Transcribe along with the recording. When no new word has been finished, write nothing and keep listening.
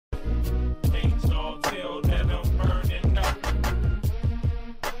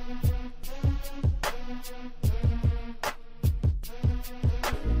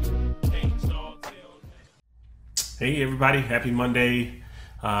Hey everybody, happy Monday.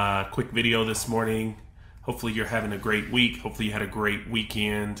 Quick video this morning. Hopefully you're having a great week. Hopefully you had a great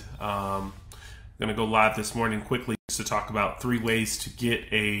weekend. I'm going to go live this morning quickly just to talk about 3 ways to get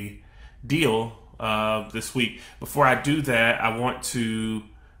a deal this week. Before I do that, I want to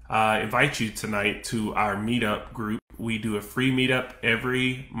invite you tonight to our meetup group. We do a free meetup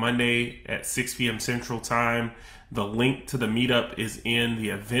every Monday at 6 p.m. Central Time. The link to the meetup is in the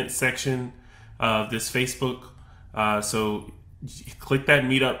event section of this Facebook. So click that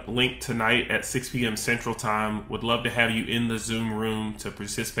meetup link tonight at 6 p.m. Central Time. Would love to have you in the Zoom room to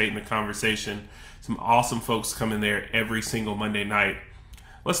participate in the conversation. Some awesome folks come in there every single Monday night.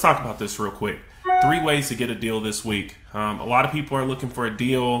 Let's talk about this real quick. 3 ways to get a deal this week. A lot of people are looking for a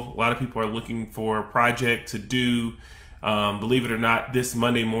deal. A lot of people are looking for a project to do. Believe it or not, this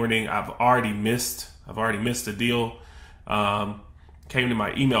Monday morning, I've already missed a deal. Came to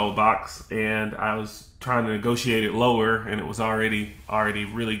my email box and I was trying to negotiate it lower, and it was already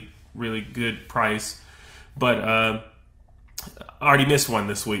really good price, but I already missed one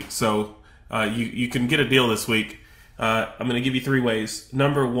this week. So you can get a deal this week. I'm going to give you 3 ways.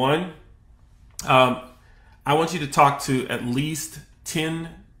 Number 1, I want you to talk to at least 10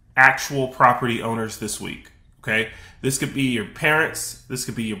 actual property owners this week. Okay, this could be your parents, this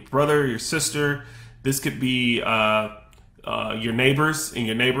could be your brother, your sister, this could be your neighbors in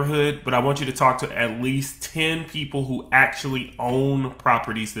your neighborhood, but I want you to talk to at least 10 people who actually own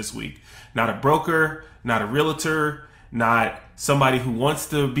properties this week. Not a broker, not a realtor, not somebody who wants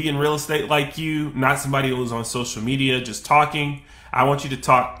to be in real estate like you, not somebody who's on social media just talking. I want you to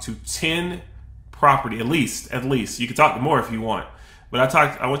talk to 10 property, at least. You can talk to more if you want, but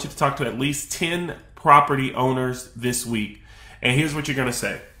I want you to talk to at least 10 property owners this week. And here's what you're going to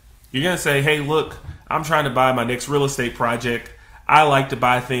say. You're going to say, hey, look, I'm trying to buy my next real estate project. I like to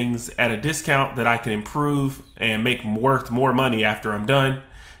buy things at a discount that I can improve and make worth more money after I'm done.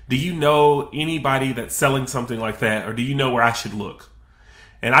 Do you know anybody that's selling something like that, or do you know where I should look?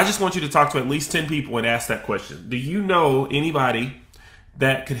 And I just want you to talk to at least 10 people and ask that question. Do you know anybody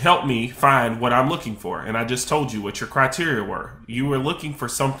that could help me find what I'm looking for? And I just told you what your criteria were. You were looking for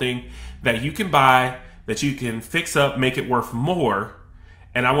something that you can buy, that you can fix up, make it worth more.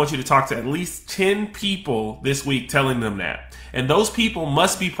 And I want you to talk to at least 10 people this week telling them that. And those people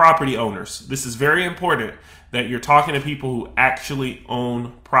must be property owners. This is very important that you're talking to people who actually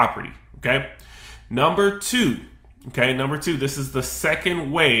own property. Okay. Number two, this is the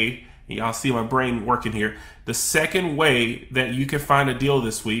second way. Y'all see my brain working here. The second way that you can find a deal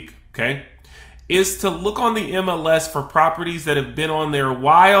this week, okay, is to look on the MLS for properties that have been on there a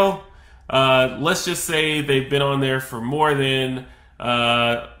while. Let's just say they've been on there for more than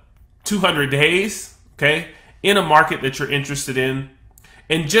 200 days, okay, in a market that you're interested in,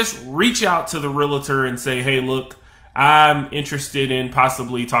 and just reach out to the realtor and say, hey, look, I'm interested in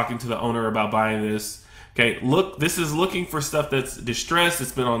possibly talking to the owner about buying this. Okay, look, this is looking for stuff that's distressed.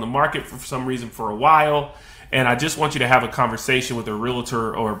 It's been on the market for some reason for a while, and I just want you to have a conversation with a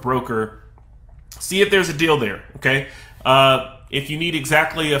realtor or a broker. See if there's a deal there, okay? If you need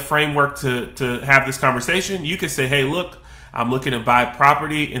exactly a framework to have this conversation, you can say, hey, look, I'm looking to buy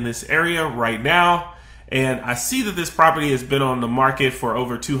property in this area right now, and I see that this property has been on the market for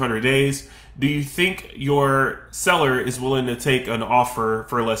over 200 days. Do you think your seller is willing to take an offer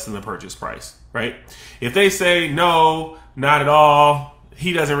for less than the purchase price, right? If they say, no, not at all,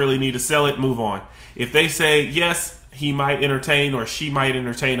 he doesn't really need to sell it, move on. If they say, yes, he might entertain or she might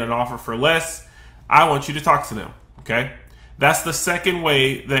entertain an offer for less, I want you to talk to them, okay? That's the second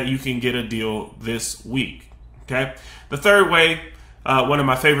way that you can get a deal this week. Okay. The third way, one of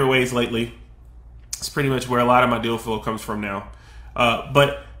my favorite ways lately, it's pretty much where a lot of my deal flow comes from now.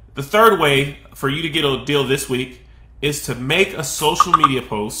 But the third way for you to get a deal this week is to make a social media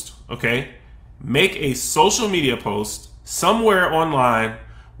post. Okay. Make a social media post somewhere online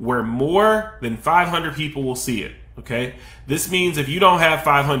where more than 500 people will see it. Okay. This means if you don't have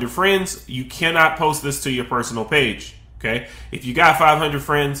 500 friends, you cannot post this to your personal page. Okay. If you got 500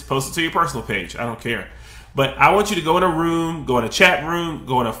 friends, post it to your personal page. I don't care. But I want you to go in a room, go in a chat room,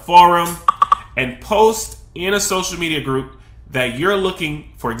 go in a forum, and post in a social media group that you're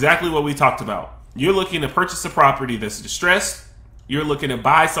looking for exactly what we talked about. You're looking to purchase a property that's distressed. You're looking to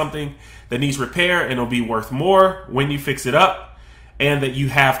buy something that needs repair and it'll be worth more when you fix it up, and that you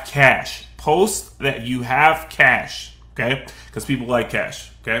have cash. Post that you have cash, okay? Because people like cash,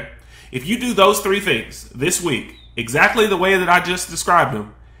 okay? If you do those 3 things this week, exactly the way that I just described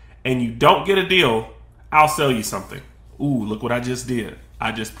them, and you don't get a deal, I'll sell you something. Ooh, look what I just did.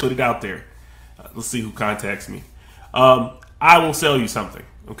 I just put it out there. Let's see who contacts me. I will sell you something.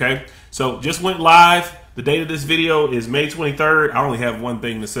 Okay. So just went live. The date of this video is May 23rd. I only have one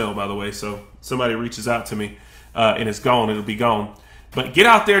thing to sell, by the way, so somebody reaches out to me and it's gone. It'll be gone. But get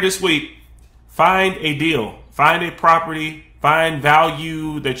out there this week. Find a deal. Find a property. Find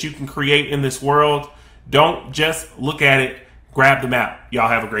value that you can create in this world. Don't just look at it. Grab the map. Y'all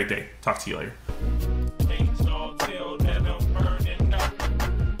have a great day. Talk to you later.